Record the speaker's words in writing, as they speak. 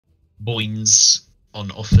boings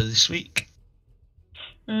on offer this week.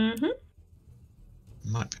 Mm-hmm.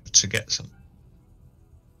 Might be able to get some.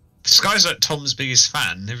 This guy's like Tom's biggest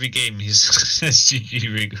fan. Every game he's says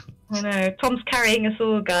GG Wriggles. I know. Tom's carrying us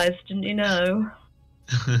all, guys. Didn't you know?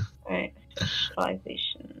 Right.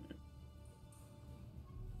 Specialization.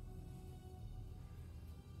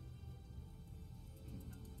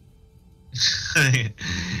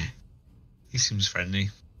 He seems friendly.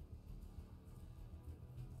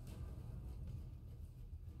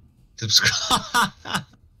 Subscribe.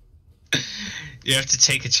 You have to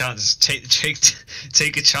take a chance. Take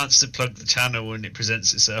a chance to plug the channel when it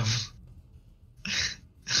presents itself.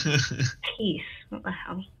 Peace. What the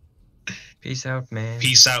hell? Peace out, man.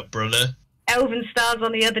 Peace out, brother. Elven Star's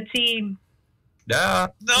on the other team. No,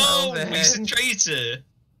 he's a traitor.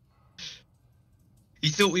 He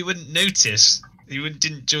thought we wouldn't notice. He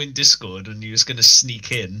didn't join Discord and he was going to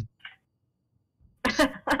sneak in.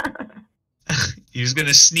 He was going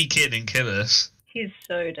to sneak in and kill us. He's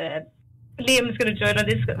so dead. Liam's going to join on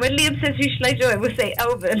Discord. When Liam says, who should I join? We'll say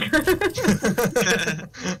Elven.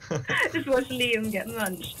 Just watch Liam get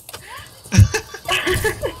munched.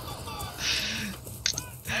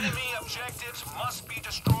 Enemy objectives must be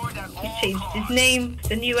destroyed at all He changed costs. his name.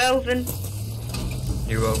 The new Elven.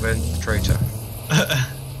 New Elven traitor.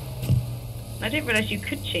 I didn't realise you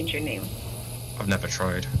could change your name. I've never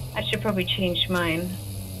tried. I should probably change mine.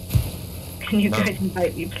 Can you guys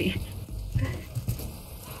invite me, please?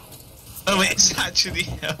 Oh, it's actually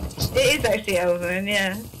Elven. It is actually Elven,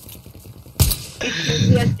 yeah.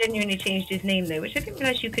 He has genuinely changed his name though, which I didn't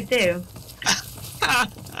realise you could do.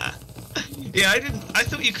 Yeah, I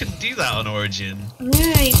thought you couldn't do that on Origin.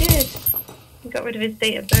 Yeah, he did. He got rid of his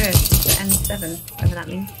date of birth, the N7, whatever that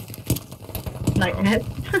means. Nightmare.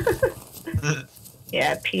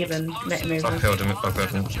 Yeah, peel and let him I've over. killed him. I've got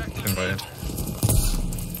him invited.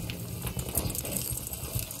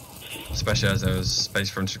 Especially as there was space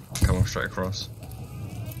for him to come straight across.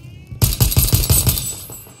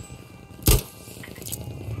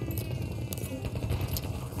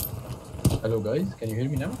 Hello guys, can you hear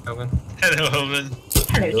me now? Elvin. Hello, Elven.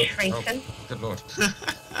 Hello, Trayton. Good lord.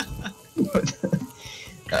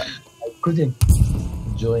 I couldn't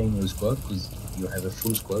join your squad because you have a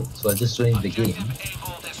full squad, so I just joined the game.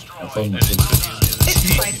 I found myself.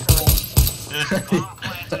 It's quite cool.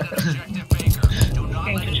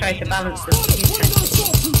 I'm going to try to balance this a few times.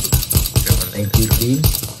 Thank you, please.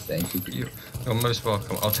 Thank you, please. You're most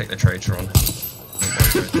welcome. I'll take the traitor on. I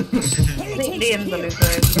think Liam's on his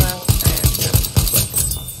way as well.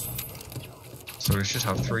 So we should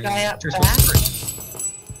have three. Guy up Two there. squads,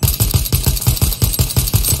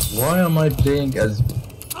 three. Why am I playing as...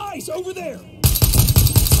 Eyes over there!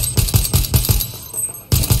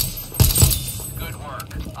 Good work.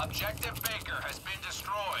 Objective Baker has been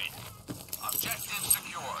destroyed. Objective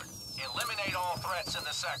secured. Eliminate all threats in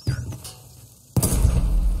the sector.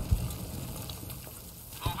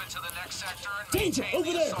 Move into the next sector and Danger, maintain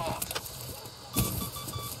over the there. assault.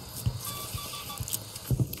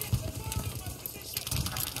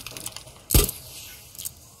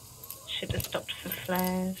 Should have stopped for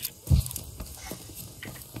flares.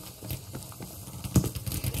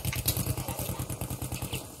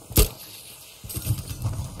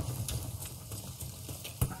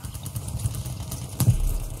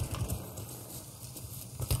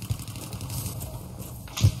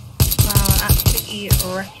 Wow, absolutely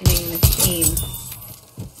reckoning this team.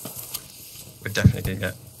 We're definitely gonna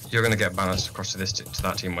get. You're gonna get balanced across to this to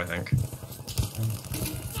that team, I think.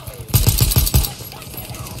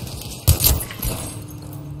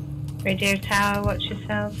 Radio tower, watch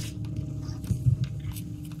yourself.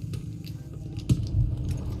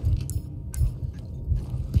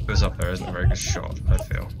 It was up there, isn't a very good shot, I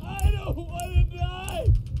feel. I don't want to die!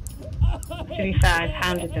 To be fair, I've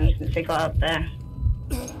hounded them since they got up there.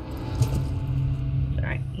 It's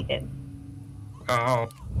alright, he did. Oh,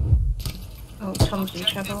 Oh, Tom's in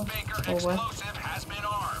trouble. Baker Or what? explosive has been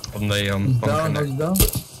armed. on the He's bunker down, next. he's down.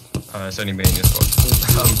 It's only me and your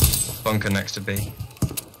squad. Bunker next to B.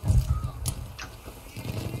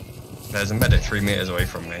 There's a medic 3 meters away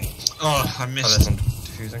from me. Oh, I Oh, missed. there's some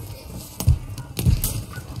defusing.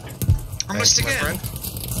 I missed Thanks, my again. friend.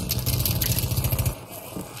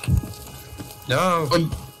 No.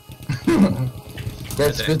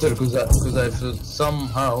 That's Is it? better because I've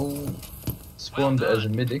somehow spawned as a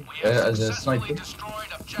medic, as a sniper. Destroyed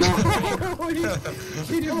objective Baker.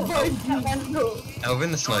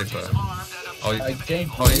 Elvin the sniper. Oh, I can't.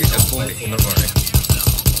 oh, you just spawned it, don't worry.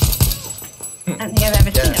 I don't think I've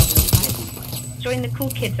ever seen Yeah. Elven. Join the cool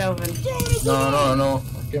kids, Elven. No.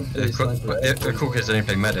 I can't play sniper. The cool kids only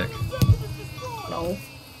play medic. No.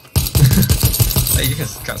 Hey, you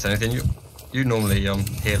can't say anything. You normally heal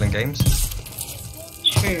in games.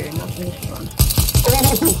 True, not in this one.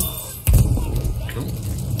 Ooh.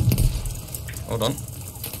 Hold on.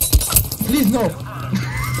 Please no.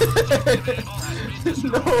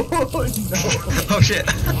 No. Oh shit.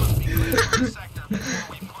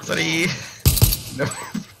 Sorry. No.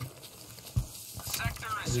 Sector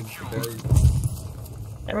is secure.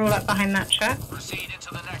 They're all up behind that trap. Proceed into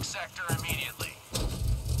the next sector immediately.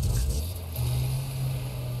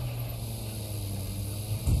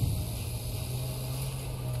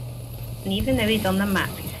 And even though he's on the map,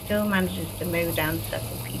 he still manages to mow down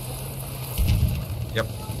several people. Yep.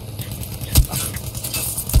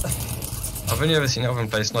 I've only ever seen Alvin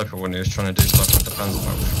play sniper when he was trying to do stuff with the panzer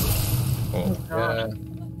pouch.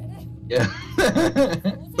 Yeah.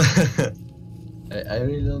 I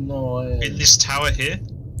really don't know why. In this tower here.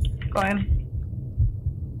 Got him.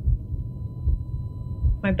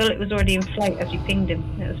 My bullet was already in flight as you pinged him.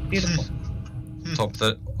 It was beautiful. on top of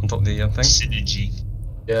the thing. Synergy.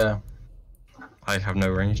 Yeah. I have no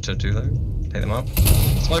range to do that. Take them out.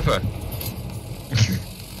 Sniper!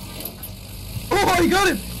 Oh, I got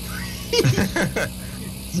him!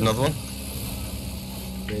 There's another one.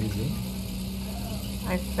 Where is he?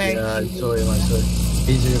 I say Yeah, I saw him.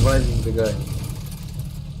 He's reviving the guy.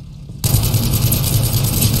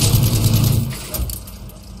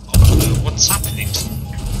 Oh, what's happening?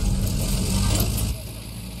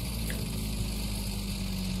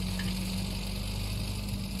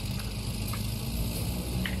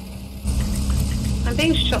 I'm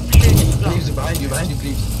being shot through this block. Please, behind you,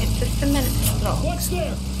 please. It's a cement block. What's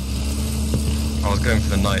there? I was going for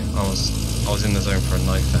the knight. I was in the zone for a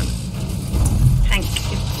knight then. Tank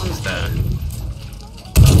is on It's it. there.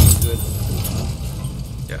 Good.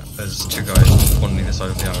 Yeah, there's two guys, one on either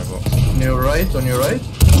side of the arrow box. On your right,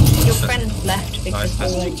 Your friends left because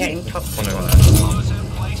Nice. they were getting top One over score.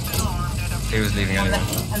 there. He was leaving anyway.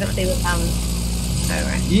 Unless they were down.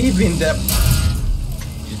 Alright. Even that.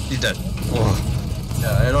 He's dead. Oh,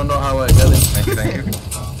 Yeah, I don't know how I got him. thank you, thank you.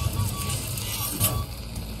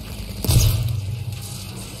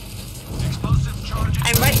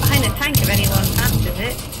 I'm right behind the tank if anyone fancies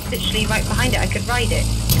it. Literally right behind it. I could ride it.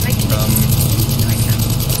 Can I get it? No, I can't.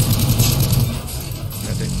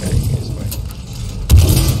 I did get it his way.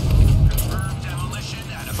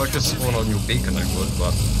 If I could spawn on your beacon, I would,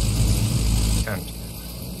 but I can't.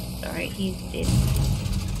 Sorry, he's dead.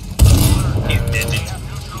 You did it.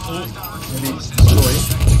 Maybe it's destroyed.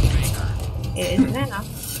 It is now.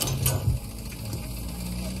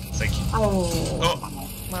 Thank you. Oh. Oh,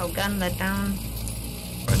 Well done, led down.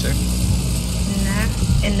 Right too. No.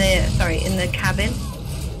 In the cabin.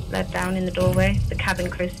 Led down in the doorway. The cabin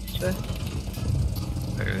closest to us.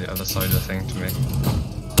 Maybe the other side of the thing to me.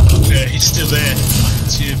 yeah, he's still there.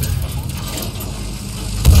 Tube.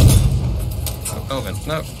 Oh, Elvin,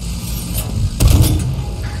 no.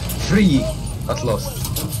 3 at lost.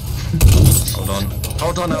 Hold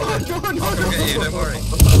on, Elvin. I'll go get you, don't worry.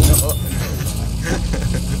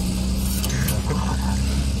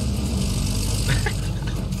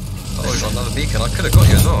 Oh, we got another beacon. I could have got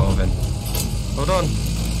you as well, Elvin. Hold on.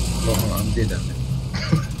 No, I'm dead.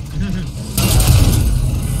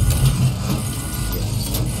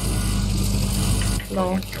 Oh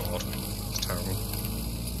Lol. my god. It's terrible.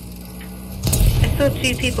 I saw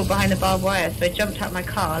 2 people behind the barbed wire, so I jumped out my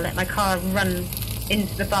car, let my car run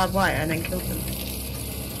into the barbed wire, and then killed them.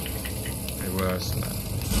 Way worse than that.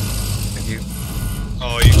 Thank you.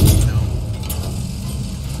 Oh, you. No.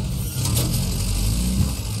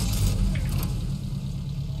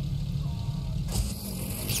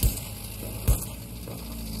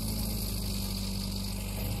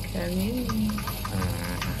 Come in.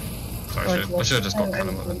 Sorry, I should have just got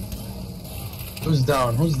Callum with it. Who's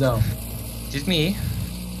down? It's me.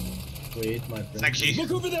 Wait, my friend. Thank you.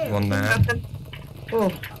 Look over there. One there. Got them.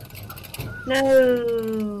 Oh.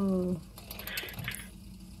 No.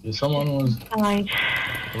 Yeah, someone was. Died.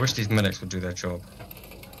 I wish these medics would do their job.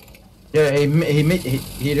 Yeah,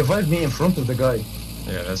 he revived me in front of the guy.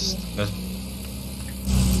 Yeah, there's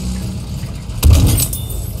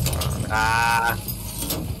Ah.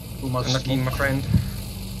 Too much unlucky, smoke. my friend.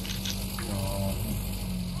 No.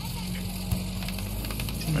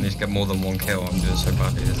 I need to get more than one kill. I'm doing so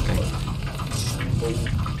badly this game.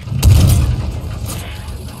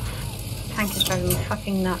 Tank is driving me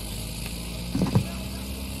fucking nuts.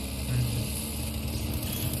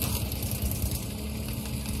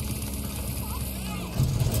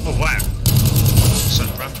 Oh wow. Some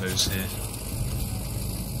Rambos here.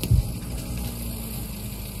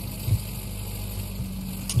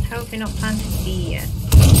 How have we not planted B yet?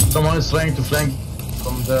 Someone is trying to flank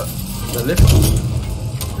from the left.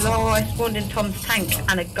 No, I spawned in Tom's tank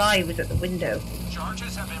and a guy was at the window.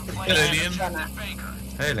 Charges have been placed Hello, on Liam. Objective Baker.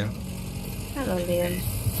 Hey, Liam. Hello, Liam.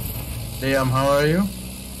 Liam, how are you?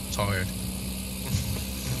 Tired.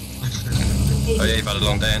 Oh yeah, you've had a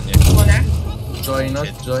long day, haven't you? Corner. Join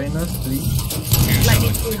us, please. Slightly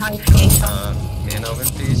too high for me, Tom. Me and Alvin,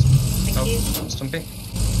 please. Thank you. Stumpy.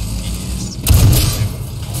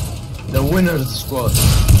 The winner's squad.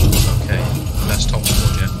 Okay, that's Tom's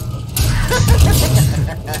squad, yeah.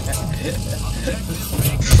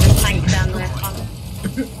 There's a tank down there, Tom.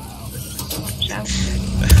 Shout.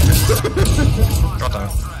 God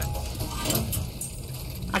damn.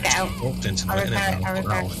 I'll get out. Walked into I'll my repair it, I'll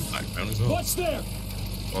repair it. background as well. What's there?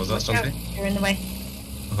 What was that, Watch out, Stumpy? you're in the way.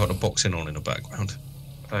 I've got a boxing on in the background.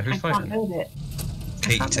 Who's I can't fighting? build it.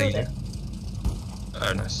 Katie can't build Taylor.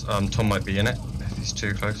 Oh, nice. Tom might be in it if he's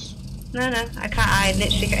too close. No, I can't. I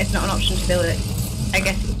literally, it's not an option to build it. I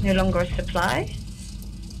guess it's no longer a supply.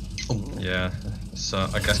 Yeah. So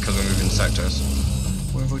I guess because we're moving sectors.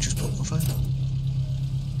 Where have I just put my phone?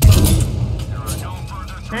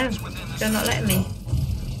 No, they're not letting me.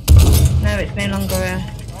 No, it's no longer a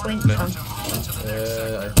point, No. Tom.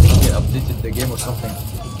 I think they updated the game or something.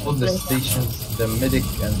 All the stations, the medic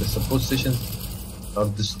and the support stations are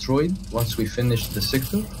destroyed once we finish the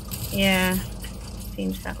sector. Yeah,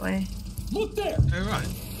 seems that way. Look there. Oh, right.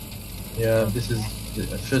 Yeah, this is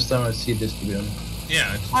the first time I see this, to be honest.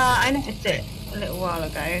 Yeah. I noticed it a little while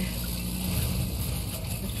ago.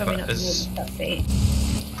 It's probably But not the it's- latest update.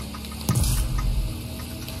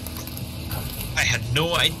 I had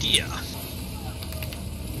no idea.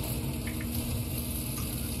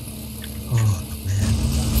 Oh,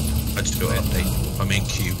 man. I just got an update. I'm in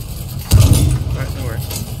queue. Alright, no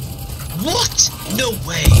worries. What? No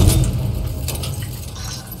way.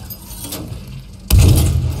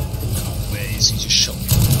 Where is he? Just shot me.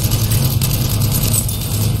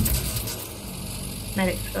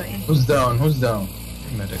 Medic's got you. Who's down? Who's down?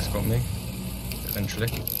 Medic's got me. Eventually.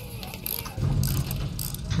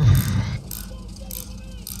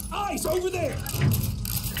 Eyes over there.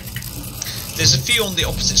 There's a few on the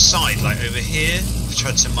opposite side, like over here. I've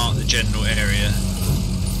tried to mark the general area.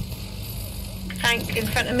 Tank in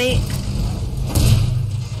front of me.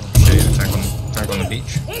 Okay, the tank on the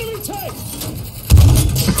beach. Enemy tank.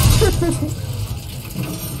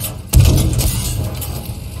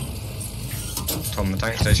 Tom, the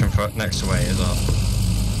tank station next to A is up.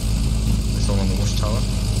 It's all on the watchtower.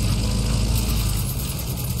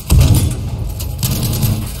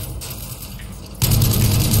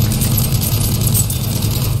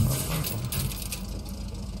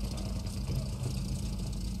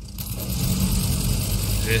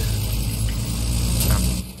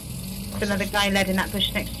 There's another guy led in that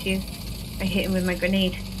bush next to you. I hit him with my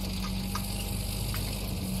grenade.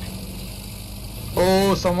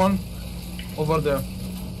 Oh, someone over there.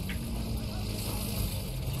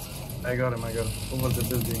 I got him. Over the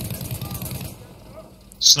building.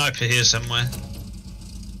 Sniper here somewhere.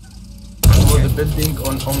 Over the building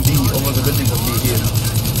on B. Over the building on B here.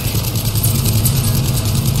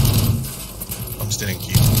 I'm still in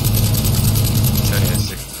queue.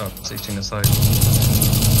 It's only 16 aside.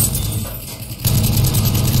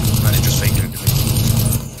 And it just faked it.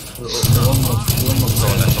 We're almost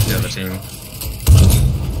Got left off the other team.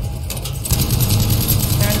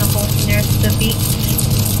 They're in the hole near the beach.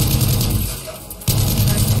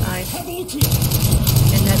 Right side. Have a look here.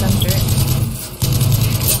 And they're under it.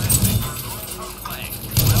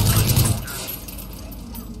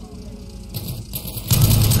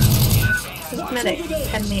 This medic's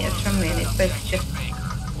 10 meters from me and it's both just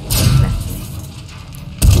left me.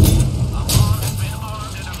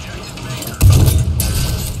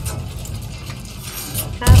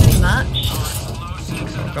 How much?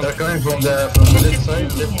 They're coming from the left side.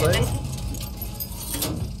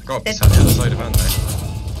 Got to be sat the other side of it, haven't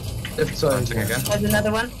they? Left side. Planting again. There's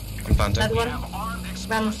another one. I'm planting. Another one.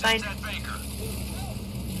 Round the side.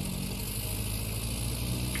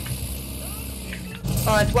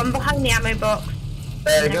 Oh, there's one behind the ammo box.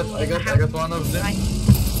 I got one of them. Right.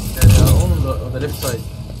 All on the left side.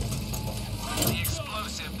 The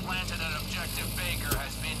explosive planted at Objective Baker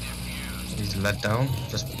has been defused. He's led down,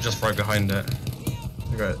 just right behind it.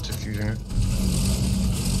 I got it defusing it.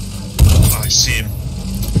 Oh, I see him.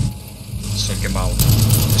 Check him out.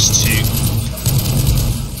 There's two.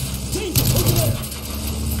 Danger over there.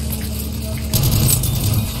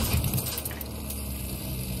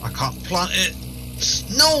 I can't plant it.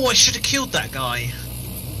 No, I should have killed that guy.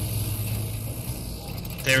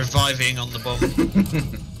 They're reviving on the bomb.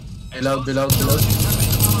 Below.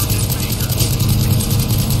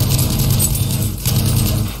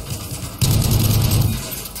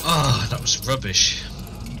 was rubbish.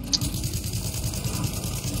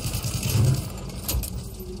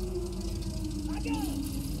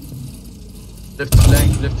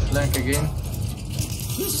 Left flank again.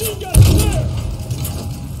 Machine gun clear!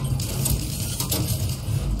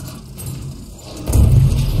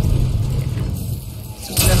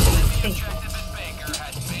 Objective at Baker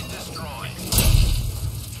has been destroyed.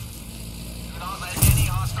 Do not let any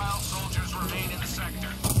hostile soldiers remain in the sector.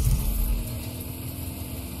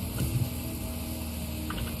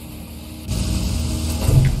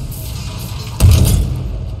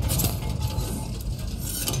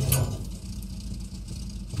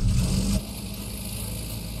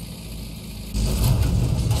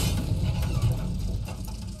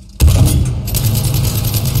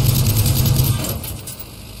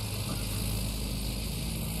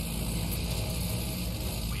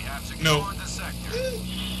 No. The sector.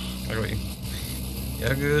 I got you.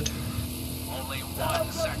 Yeah, good. Only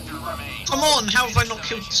one sector remains. Come on, how have I not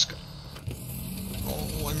killed this guy?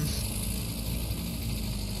 Oh,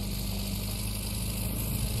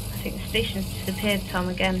 I think the station's disappeared, Tom,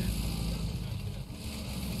 again.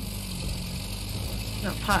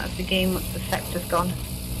 Not part of the game once the sector's gone.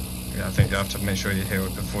 Yeah, I think you have to make sure you heal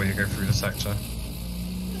before you go through the sector.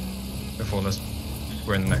 Before this,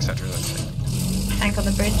 we're in the next sector, actually. Tank on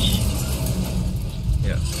the bridge.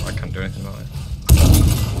 Yeah, I can't do anything about it.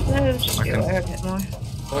 No, just I be can- aware a bit more.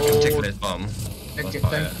 I can tickle his bum. That's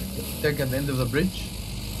about it. Tank at the end of the bridge.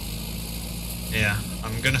 yeah,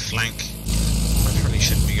 I'm gonna flank. I probably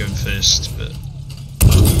shouldn't be going first, but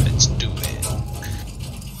let's do it.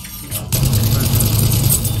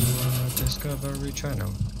 Discovery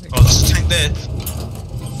Channel. Oh, there's a tank there.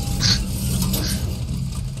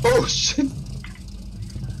 Oh shit!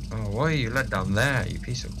 Oh, why are you let down there, you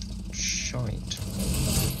piece of shite?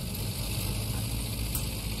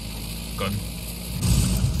 Gun.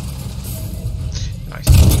 Nice.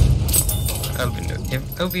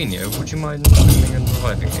 Elvinio, would you mind coming and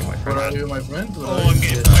reviving me, my Where are friend? you, my friend? Where Oh, are I'm you?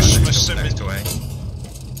 getting pushed. My stomach. Next away.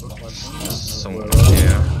 Where's my friend? Someone Where are you?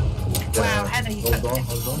 here. Wow, Heather, you Hold took on,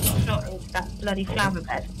 hold on. shot into that bloody flower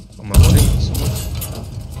bed. On my body.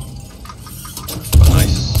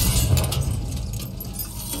 Nice.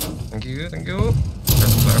 Thank you, thank you.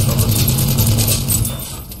 That's fair, fellas.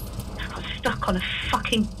 I got stuck on a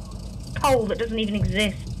fucking pole that doesn't even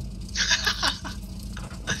exist.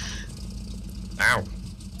 Ow.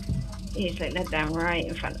 You just like let down right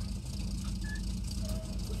in front of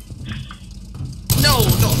No,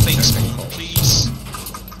 not a fake smoke, please.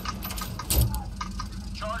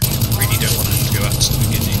 Really don't want to go out to the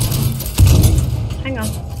beginning. Hang on.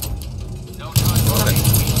 No time to wait.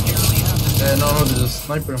 We nearly have the No, there's a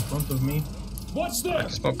sniper in front of me. What's there?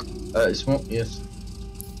 Smoke. Smoke, yes.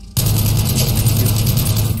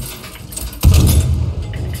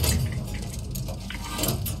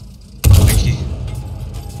 Thank you.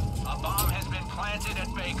 A bomb has been planted at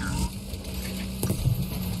Baker.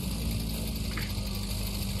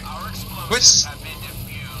 Our What's- explosives have been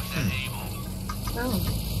defused at Able. Oh.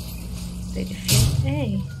 They defused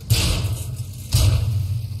A.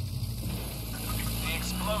 The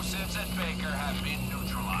explosives at Baker have been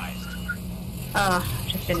neutralized. Oh,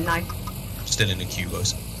 just been nice. Still in the queue,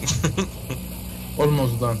 guys.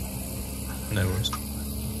 Almost done. No worries.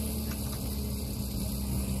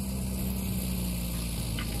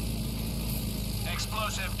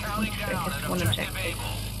 Explosive counting down just at one objective objective.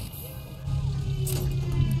 Able.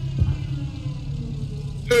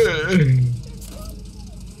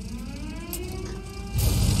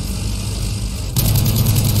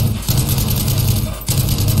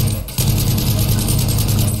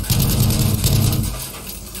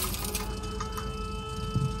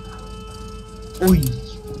 Oi!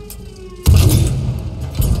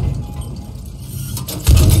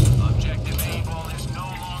 Objective Able is no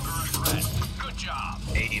longer a threat. Good job.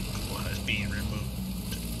 Able has been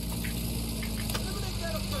removed.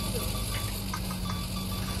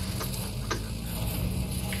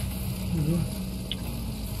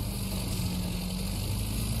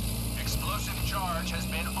 Explosive charge has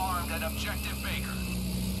been armed at objective Baker.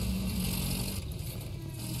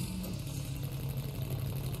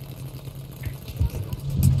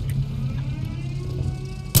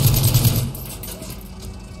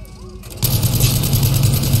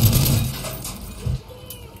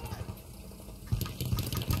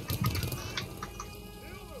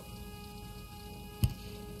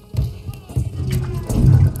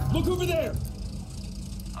 Look over there!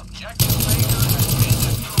 Objective Baker has been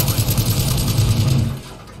destroyed.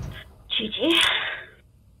 GG.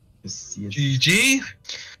 Yes, yes. GG.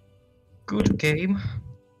 Good game.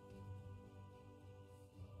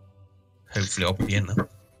 Hopefully I'll be in there.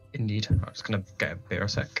 Indeed. I'm just gonna get a beer a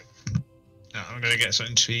sec. No, I'm gonna get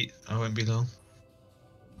something to eat. I won't be long.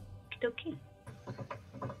 Okay.